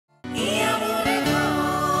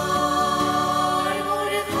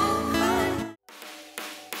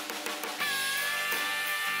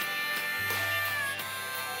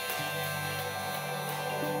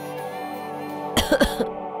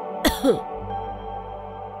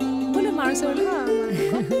মাৰ ওচৰলৈ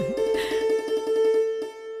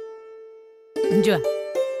যোৱা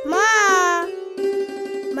মা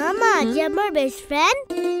মামা আজি আমাৰ বেষ্ট ফ্ৰেণ্ড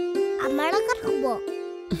আমাৰ লগত শুব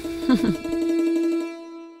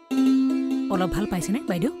অলপ ভাল পাইছেনে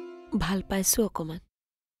বাইদেউ ভাল পাইছো অকমান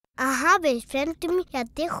আহা বেষ্ট ফ্ৰেণ্ড তুমি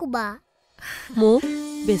ইয়াতে শুবা মোক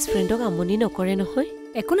বেষ্ট ফ্ৰেণ্ডক আমনি নকৰে নহয়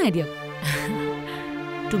একো নাই দিয়ক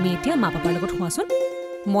তুমি এতিয়া মা পাপাৰ লগত শুৱাচোন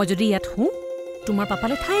মই যদি ইয়াত শুওঁ তোমাৰ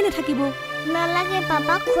পাপালে ঠাই নাথাকিব নালাগে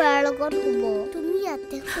পাপা খুৰাৰ লগত শুব তুমি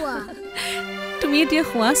ইয়াতে শুৱা তুমি এতিয়া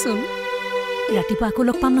শুৱাচোন ৰাতিপুৱা আকৌ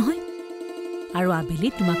লগ পাম নহয় আৰু আবেলি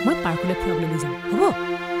তোমাক মই পাৰ্কলৈ ফুৰাবলৈ লৈ যাম হ'ব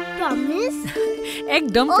প্ৰমিস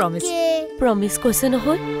একদম প্ৰমিস প্ৰমিস কৈছে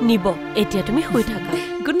নহয় নিব এতিয়া তুমি শুই থাকা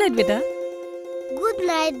গুড নাইট বেটা গুড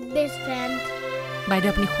নাইট বেষ্ট ফ্ৰেণ্ড বাইদেউ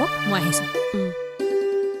আপুনি শুৱক মই আহিছোঁ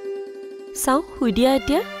চাও শুই দিয়া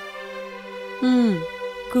এতিয়া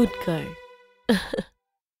গুড গাৰ্ল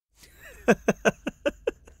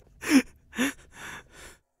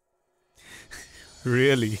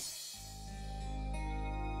Really?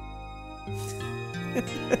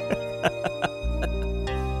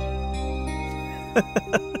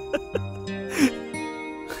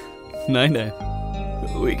 নাই নাই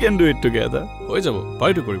we can do it together হৈ যাব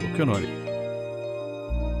পাইটো কৰিব কিয় নোৱাৰি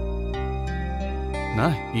না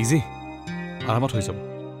ইজি আৰামত হৈ যাব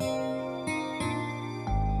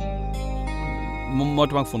মই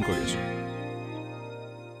তোমাক ফোন কৰি আছো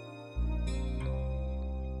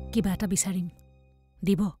কিবা এটা বিচাৰিম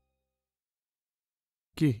দিব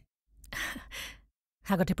কি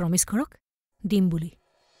আগতে প্ৰমিস কৰক দিম বুলি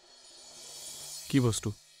কি বস্তু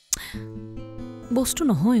বস্তু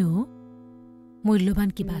নহয় ও মূল্যৱান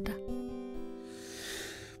কিবা এটা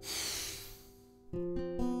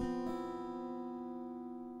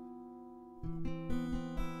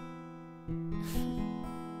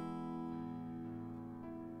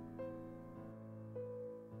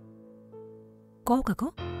কওক আকৌ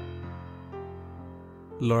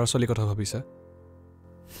ল'ৰা ছোৱালীৰ কথা ভাবিছা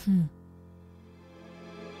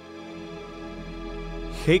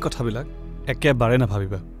সেই কথাবিলাক একেবাৰে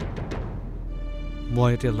নাভাবিবা মই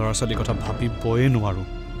এতিয়া ল'ৰা ছোৱালীৰ কথা ভাবিবই নোৱাৰোঁ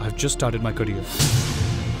আই have just started my career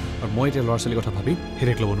আৰু মই এতিয়া ল'ৰা ছোৱালীৰ কথা ভাবি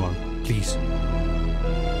হেৰেক ল'ব নোৱাৰোঁ প্লিজ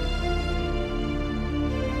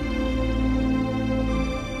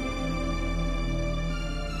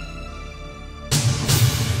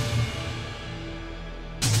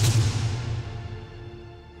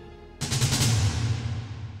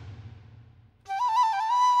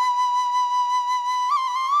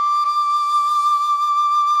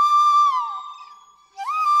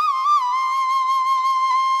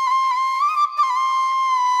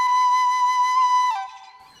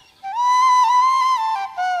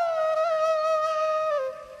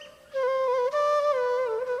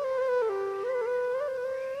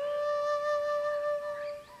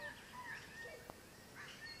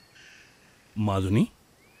মাজনী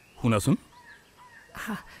শুনাচোন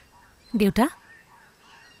দেউতা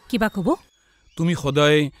কিবা ক'ব তুমি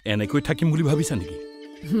সদায় এনেকৈ থাকিম বুলি ভাবিছা নেকি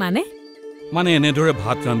মানে এনেদৰে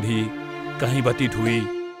ভাত ৰান্ধি কাঁহী বাতি ধুই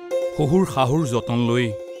শহুৰ শাহুৰ যতন লৈ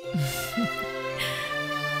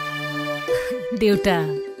দেউতা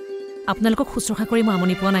আপোনালোকক শুশ্ৰূষা কৰি মই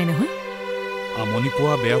আমনি পোৱা নাই নহয় আমনি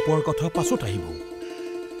পোৱা বেয়া পোৱাৰ কথা পাছত আহিব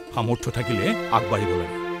সামৰ্থ্য থাকিলে আগবাঢ়িব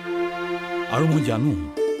লাগে আৰু মই জানো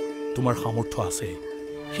তোমাৰ সামৰ্থ্য আছে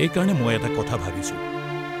সেইকাৰণে মই এটা কথা ভাবিছো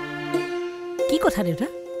কি কথা দেউতা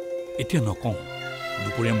এতিয়া নকওঁ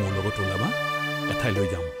দুপৰীয়া মোৰ লগত ওলাবা এঠাই লৈ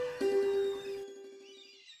যাম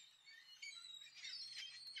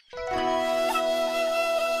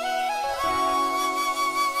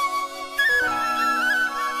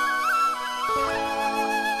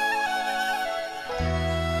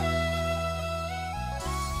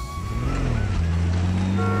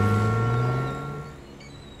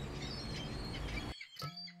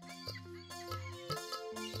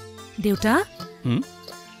দেউতা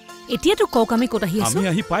এতিয়াতো কওক আমি ক'ত আহি আছো আমি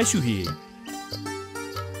আহি পাইছোহি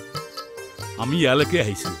আমি ইয়ালৈকে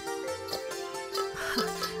আহিছো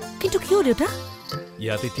কিন্তু কিয় দেউতা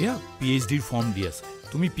ইয়াত এতিয়া পিএইচডিৰ ফৰ্ম দি আছে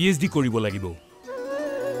তুমি পিএইচডি কৰিব লাগিব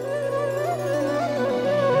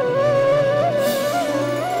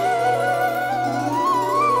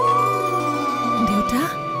দেউতা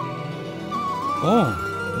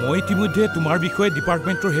মই ইতিমধ্যে তোমাৰ বিষয়ে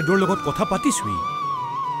ডিপাৰ্টমেণ্টৰ হেডৰ লগত কথা পাতিছোই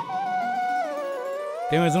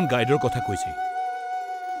তেওঁ এজন গাইডৰ কথা কৈছে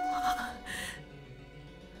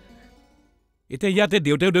এতিয়া ইয়াতে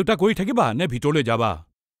দেউতা কৰি থাকিবা নে ভিতৰলৈ যাবা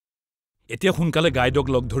এতিয়া সোনকালে গাইডক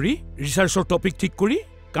লগ ধৰি ৰিচাৰ্চৰ টপিক ঠিক কৰি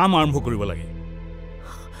কাম আৰম্ভ কৰিব লাগে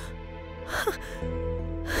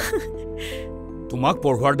তোমাক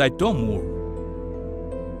পঢ়োৱাৰ দায়িত্ব মোৰ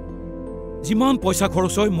যিমান পইচা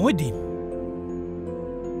খৰচ হয় মই দিম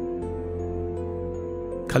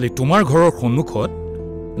খালি তোমাৰ ঘৰৰ সন্মুখত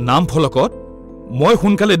নাম ফলকত মই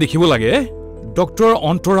সোনকালে দেখিব লাগে ডক্টৰ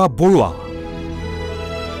অন্তৰা বৰুৱা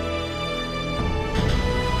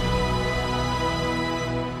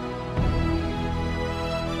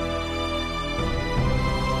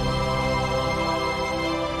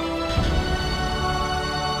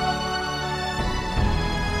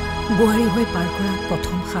বোৱাৰী হৈ পাৰ কৰা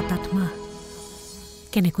প্ৰথম ৭-৮ মাহ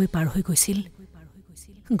কেনেকৈ পাৰ হৈ গৈছিল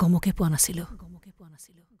গমকে পোৱা নাছিলোঁ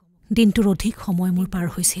দিনটোৰ অধিক সময় মোৰ পাৰ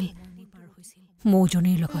হৈছিল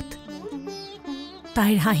মৌজনীৰ লগত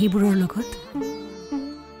তাইৰ হাঁহিবোৰৰ লগত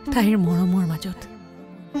তাইৰ মৰমৰ মাজত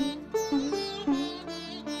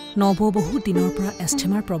বহু দিনৰ পৰা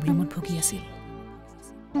এষ্টেমাৰ প্ৰব্লেমত ভুগি আছিল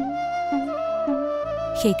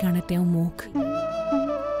সেইকাৰণে তেওঁ মোক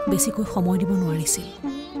বেছিকৈ সময় দিব নোৱাৰিছিল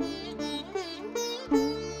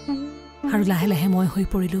আৰু লাহে লাহে মই হৈ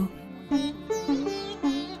পৰিলোঁ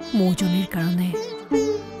মৌজনীৰ কাৰণে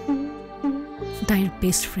তাইৰ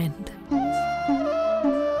বেষ্ট ফ্ৰেণ্ড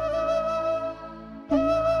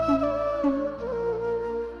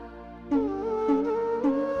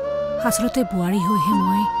আচলতে বোৱাৰী হৈহে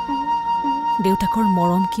মই দেউতাকৰ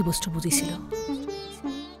মৰম কি বস্তু বুজিছিলোঁ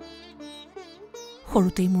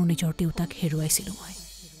সৰুতেই মোৰ নিজৰ দেউতাক হেৰুৱাইছিলোঁ মই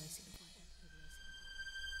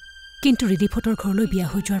কিন্তু ৰিদিফতৰ ঘৰলৈ বিয়া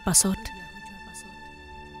হৈ যোৱাৰ পাছত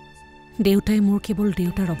দেউতাই মোৰ কেৱল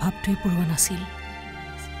দেউতাৰ অভাৱটোৱে পূৰোৱা নাছিল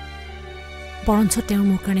বৰঞ্চ তেওঁ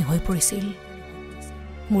মোৰ কাৰণে হৈ পৰিছিল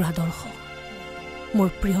মোৰ আদৰ্শ মোৰ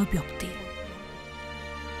প্ৰিয় ব্যক্তি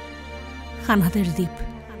আনহাতে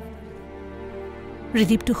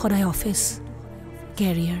ৰিদীপটো সদায় অফিচ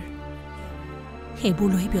কেৰিয়াৰ সেইবোৰ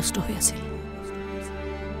লৈ ব্যস্ত হৈ আছিল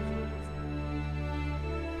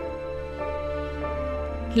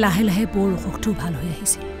লাহে লাহে বৰ অসুখটো ভাল হৈ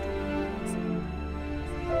আহিছিল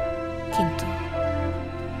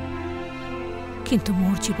কিন্তু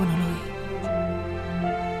মোৰ জীৱনলৈ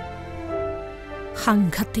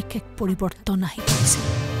সাংঘাতিক এক পৰিৱৰ্তন আহি পৰিছিল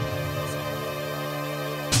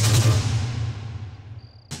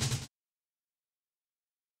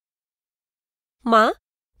মা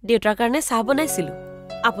দেউতাৰ কাৰণে চাহ বনাইছিলোঁ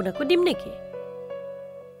আপোনাকো দিম নেকি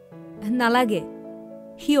নালাগে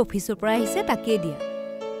সি অফিচৰ পৰা আহিছে তাকেই দিয়া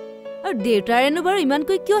আৰু দেউতাৰেনো বাৰু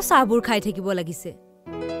ইমানকৈ কিয় চাহবোৰ খাই থাকিব লাগিছে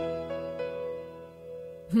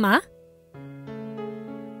মা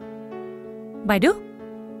বাইদেউ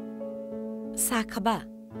চাহ খাবা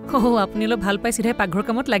আপুনি অলপ ভাল পাই চিধাই পাকঘৰ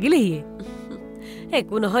কামত লাগিলেহিয়ে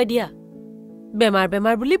একো নহয় দিয়া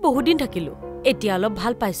বেমাৰ বুলি বহুদিন থাকিলো এতিয়া অলপ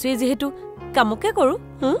ভাল পাইছোৱেই যিহেতু কামকে কৰো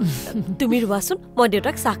তুমি ৰোৱাচোন মই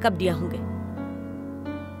দেউতাক চাহ কাপ দি আহোঁগে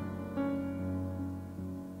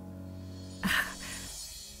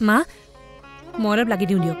মা মই অলপ লাগি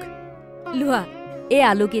দিওঁ দিয়ক লোৱা এই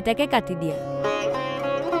আলুকেইটাকে কাটি দিয়া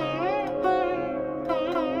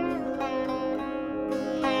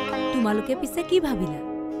তোমালোকে পিছে কি ভাবিলা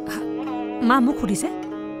মা মোক সুধিছে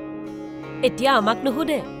এতিয়া আমাক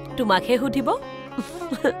নুসুধে তোমাকহে সুধিব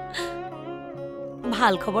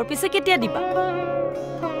ভাল খবৰ পিছে কেতিয়া দিবা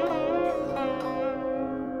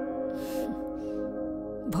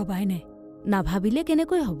ভবাই নাই নাভাবিলে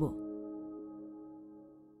কেনেকৈ হ'ব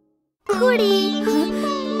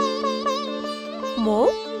মৌ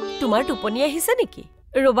তোমাৰ টোপনি আহিছে নেকি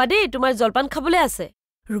ৰবা দেই তোমাৰ জলপান খাবলৈ আছে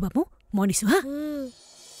ৰবাবু মই দিছো হা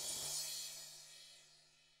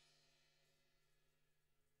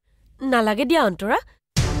নালাগে দিয়া অন্তৰা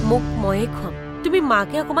মোক ময়ে খুৱাম তুমি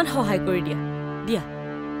মাকে অকমান সহায় কৰি দিয়া দিয়া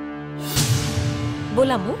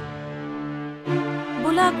ব'লা মৌ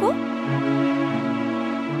ব'লা আকৌ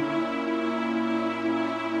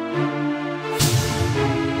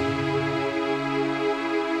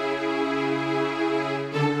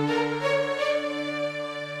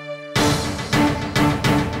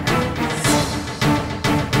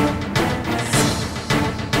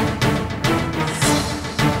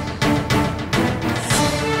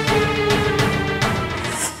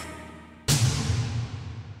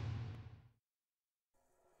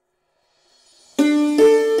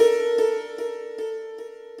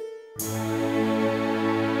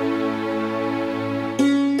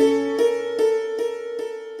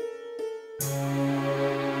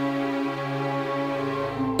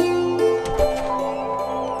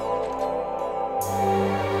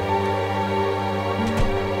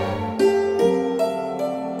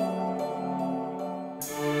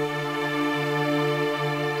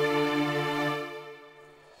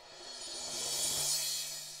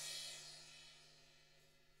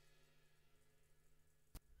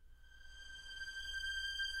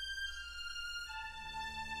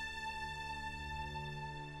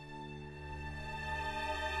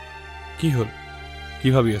কি হ'ল কি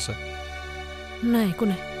ভাবি আছা নাই একো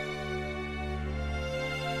নাই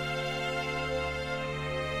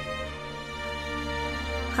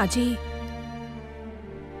আজি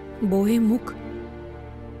বৌয়ে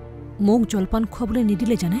মোক জলপান খুৱাবলৈ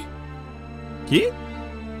নিদিলে জানে কি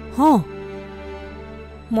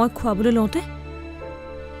মই খুৱাবলৈ লওঁতে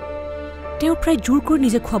তেওঁ প্ৰায় জোৰ কৰি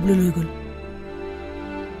নিজে খুৱাবলৈ লৈ গ'ল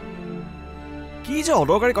কি যে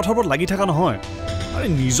অদৰকাৰী কথাবোৰত লাগি থকা নহয় আৰে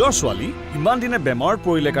নিজৰ ছোৱালী ইমান দিনে বেমাৰত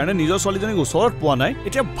পৰিলে কাৰণে নিজৰ ছোৱালীজনীক ওচৰত পোৱা নাই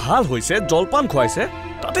এতিয়া ভাল হৈছে জলপান খুৱাইছে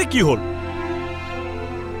তাতে কি হ'ল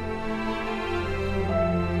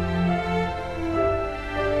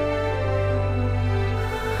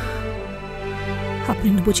আপুনি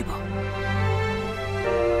নুবুজিব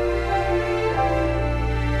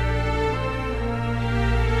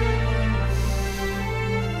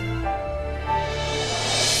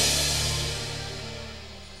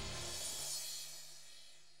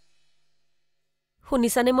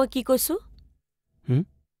শুনিছানে মই কি কৈছো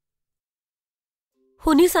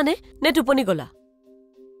শুনিছানে নে টোপনি গলা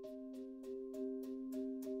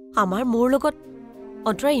আমাৰ মোৰ লগত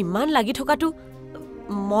অন্তৰা ইমান লাগি থকাটো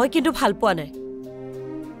মই কিন্তু ভাল পোৱা নাই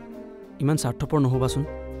ইমান স্বাৰ্থপৰ নহবাচোন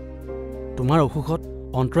তোমাৰ অসুখত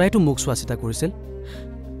অন্তৰাইতো মোক চোৱা চিতা কৰিছিল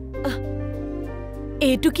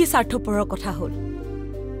এইটো কি স্বাৰ্থপৰৰ কথা হ'ল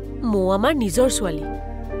মো আমাৰ নিজৰ ছোৱালী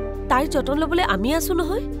তাইৰ যতন ল'বলৈ আমি আছো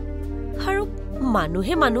নহয় আৰু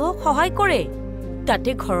মানুহে মানুহক সহায় কৰে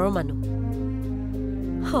তাতে ঘৰৰ মানুহ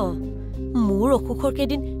মোৰ অসুখৰ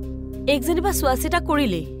কেইদিন একজনীবা চোৱা চিতা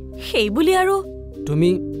কৰিলেই সেই বুলি আৰু তুমি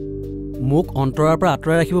মোক অন্তৰাৰ পৰা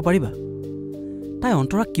আঁতৰাই ৰাখিব পাৰিবা তাই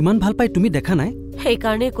অন্তৰাক কিমান ভাল পায় তুমি দেখা নাই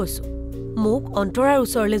সেইকাৰণে কৈছো মোক অন্তৰাৰ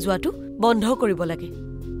ওচৰলৈ যোৱাটো বন্ধ কৰিব লাগে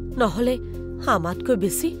নহলে আমাতকৈ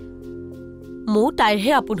বেছি মো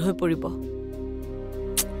তাইৰহে আপোন হৈ পৰিব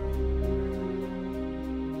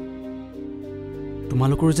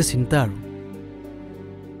তোমালোকৰ যে চিন্তা আৰু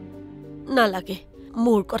নালাগে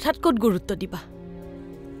মোৰ কথাত ক'ত গুৰুত্ব দিবা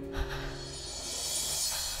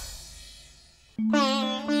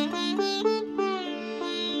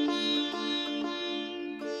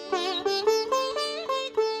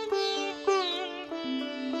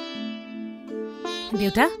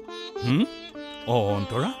দেউতা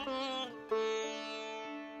অন্তৰা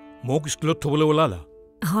মোক স্কুলত থবলৈ ওলালা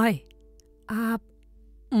হয়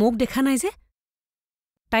মোক দেখা নাই যে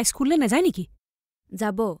তাই স্কুললৈ নাযায় নেকি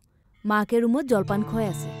যাব মাকে ৰুমত জলপান খুৱাই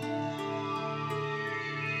আছে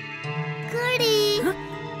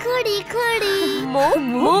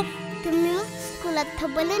তুমি স্কুলত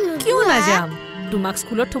থবলৈ কিয় নাযাম তোমাক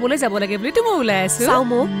স্কুলত থবলৈ যাব লাগে বুলি মই ওলাই আছো চাও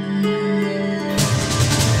মোক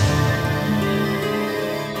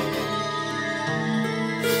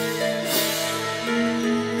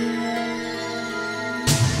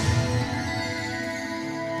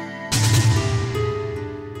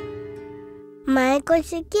মায়ে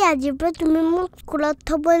কৈছে কি আজিৰ পৰা তুমি মোক স্কুলত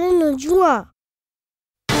থবলৈ নোযোৱা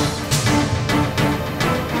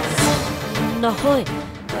নহয়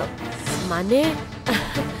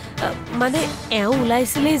মানে এওঁ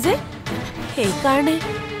ওলাইছিলে যে সেইকাৰণে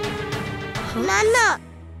না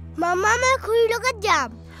মামা মই খুৰীৰ লগত যাম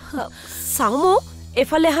চাও মোক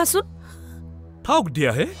এফালে আহাচোন থাওক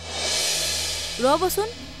দিয়াহে ৰ'বচোন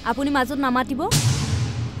আপুনি মাজত নামাতিব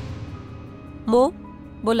মো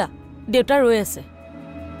ব'লা দেউতা ৰৈ আছে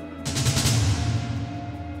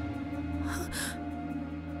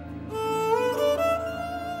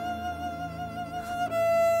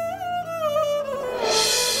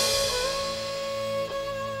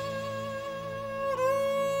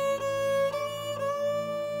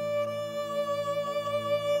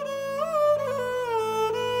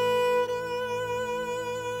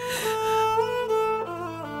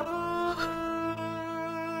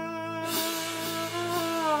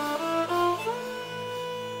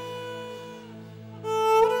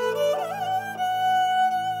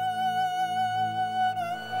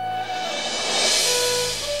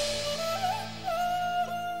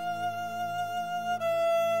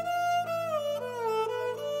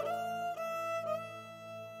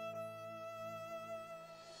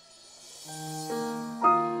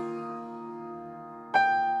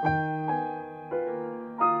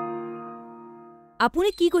আপুনি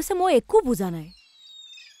কি কৈছে মই একো বুজা নাই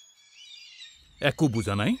একো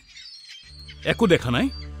বুজা নাই একো দেখা নাই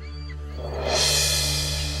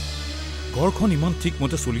ঘৰখন ইমান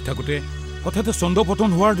ঠিকমতে চলি থাকোঁতে হঠাতে চন্দ্ৰপতন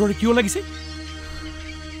হোৱাৰ দৰে কিয় লাগিছে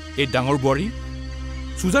এই ডাঙৰ বোৱাৰী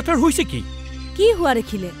সুজাতাৰ হৈছে কি কি হোৱা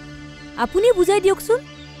দেখিলে আপুনি বুজাই দিয়কচোন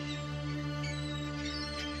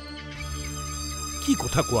কি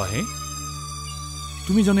কথা কোৱা হে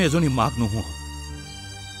তুমি জানো এজনী মাক নোহোৱা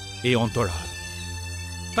এই অন্তৰা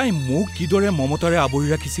তাই মোক কিদৰে মমতাৰে আৱৰি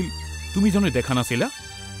ৰাখিছিল তুমি জানো দেখা নাছিলা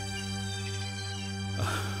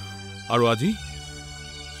আৰু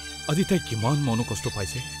আজি তাই কিমান মনকষ্ট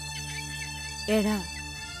পাইছে এৰা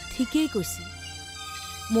ঠিকেই কৈছে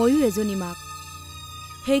ময়ো এজনী মাক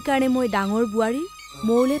সেইকাৰণে মই ডাঙৰ বোৱাৰী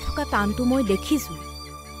মৌলে থকা টানটো মই দেখিছোঁ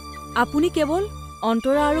আপুনি কেৱল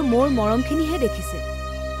অন্তৰা আৰু মোৰ মৰমখিনিহে দেখিছে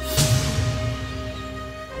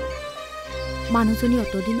মানুহজনী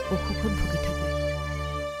অতদিন অসুখত ভুগি থাকে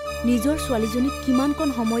নিজৰ ছোৱালীজনীক কিমানকণ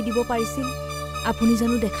সময় দিব পাৰিছিল আপুনি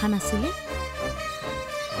জানো দেখা নাছিলে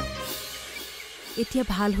এতিয়া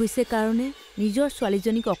ভাল হৈছে কাৰণে নিজৰ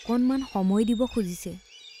ছোৱালীজনীক অকণমান সময় দিব খুজিছে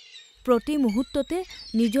প্ৰতি মুহূৰ্ততে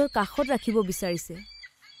নিজৰ কাষত ৰাখিব বিচাৰিছে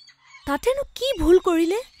তাতেনো কি ভুল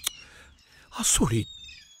কৰিলে আচৰিত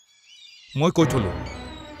মই কৈ থলো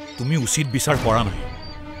তুমি উচিত বিচাৰ কৰা নাই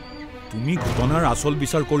তুমি ঘটনাৰ আচল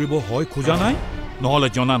বিচাৰ কৰিব হয় খোজা নাই নহলে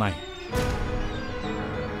জনা নাই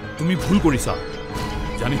তুমি ভুল কৰিছা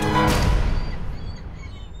জানি থোৱা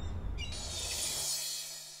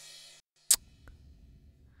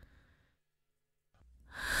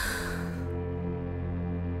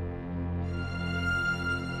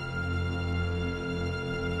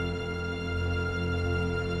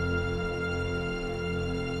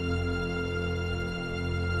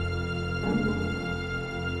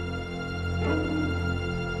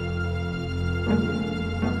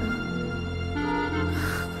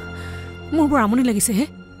মোৰ বৰ আমনি লাগিছে হে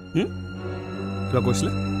কিবা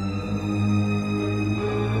কৈছিলে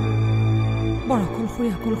বৰ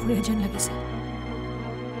অকলশৰীয়া যেন লাগিছে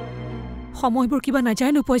সময়বোৰ কিবা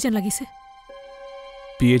নাযায় নোপোৱা যেন লাগিছে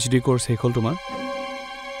PhD কোৰ্স শেষ হ'ল তোমাৰ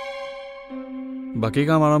বাকী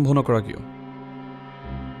কাম আৰম্ভ নকৰা কিয়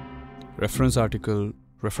ৰেফাৰেন্স আৰ্টিকল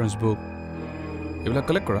ৰেফাৰেন্স বুক এইবিলাক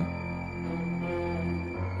কালেক্ট কৰা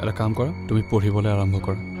এটা কাম কৰা তুমি পঢ়িবলৈ আৰম্ভ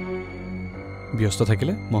কৰা ব্যস্ত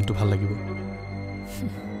থাকিলে মনটো ভাল লাগিব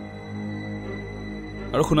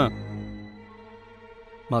আৰু শুনা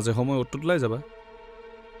মাজে সময় অটুট লাই যাবা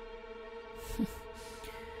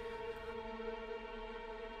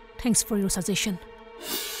Thanks for your suggestion.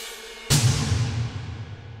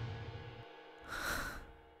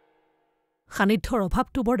 সানিধ্যৰ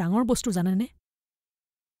অভাৱটো বৰ ডাঙৰ বস্তু জানেনে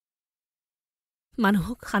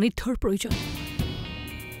মানুহক সানিধ্যৰ প্ৰয়োজন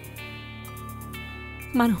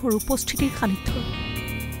মানুহৰ উপস্থিতিৰ সানিধ্য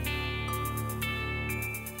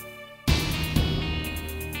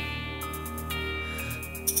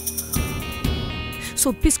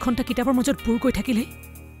 24 ঘণ্টা কিতাপৰ মাজত বুৰ গৈ থাকিলে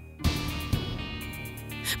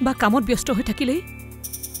বা কামত ব্যস্ত হৈ থাকিলে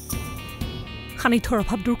সানিধ্যৰ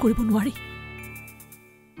অভাৱ দূৰ কৰিব নোৱাৰি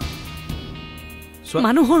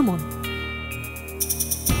মানুহৰ মন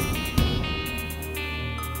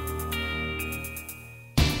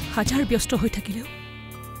হাজাৰ ব্যস্ত হৈ থাকিলেও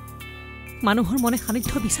মানুহৰ মনে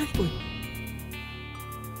সানিধ্য বিচাৰিবই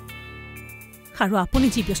আৰু আপুনি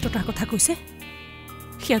যি ব্যস্ততাৰ কথা কৈছে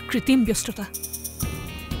সেয়া কৃত্ৰিম ব্যস্ততা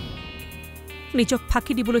নিজক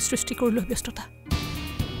ফাঁকি দিবলৈ সৃষ্টি কৰি লোৱা ব্যস্ততা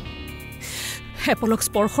হেপলক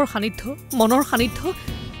স্পৰ্শৰ সানিধ্য মনৰ সানিধ্য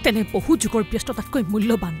তেনে বহু যুগৰ ব্যস্ততাতকৈ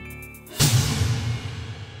মূল্যৱান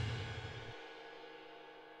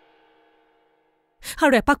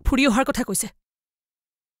আৰু এপাক ফুৰি অহাৰ কথা কৈছে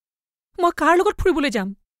মই কাৰ লগত ফুৰিবলৈ যাম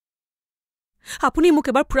আপুনি মোক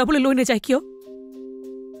এবাৰ ফুৰাবলৈ লৈ নাযায় কিয়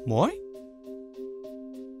মই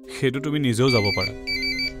সেইটো তুমি নিজেও যাব পাৰা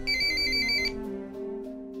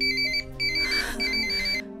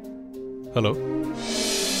হেল্ল'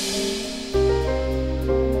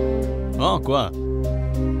 কোৱা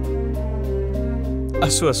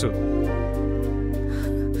আছো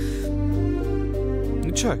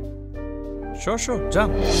নিশ্চয় sure যাম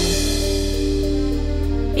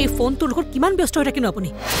এই ফোনটোৰ লগত কিমান ব্যস্ত হৈ থাকিনো আপুনি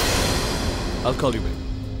I'll call you back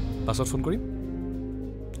পাছত ফোন কৰিম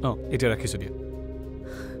এতিয়া ৰাখিছো দিয়া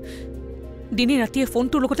দিনে ৰাতিয়ে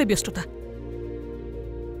ফোনটোৰ লগতে ব্যস্ততা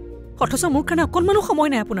অথচ মোৰ কাৰণে অকণমানো সময়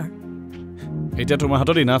নাই আপোনাৰ এতিয়া তোমাৰ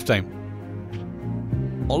হাতত ইনাফ টাইম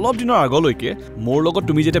অলপ দিনৰ আগলৈকে মোৰ লগত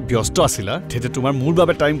তুমি যেতিয়া ব্যস্ত আছিলা তেতিয়া তোমাৰ মোৰ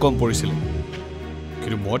বাবে টাইম কম পৰিছিল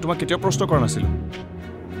কিন্তু মই তোমাক কেতিয়াও প্ৰশ্ন কৰা নাছিলো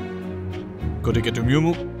গতিকে তুমিও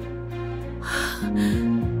মোক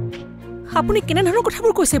আপুনি কেনে ধৰণৰ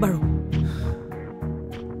কথাবোৰ কৈছে বাৰু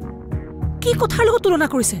কি কথাৰ লগত তুলনা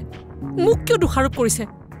কৰিছে মোক কিয় দোষাৰোপ কৰিছে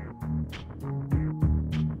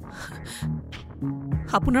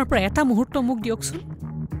আপোনাৰ পৰা এটা মুহূৰ্ত মোক দিয়কচোন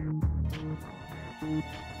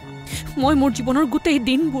মই মোৰ জীৱনৰ গোটেই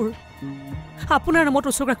দিনবোৰ আপোনাৰ নামত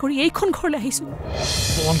উচৰ্গা কৰি এইখন ঘৰলৈ আহিছো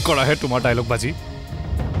ফোন কৰাহে তোমাৰ ডায়লগ বাজি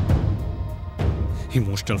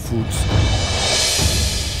ইমোশনাল ফুডছ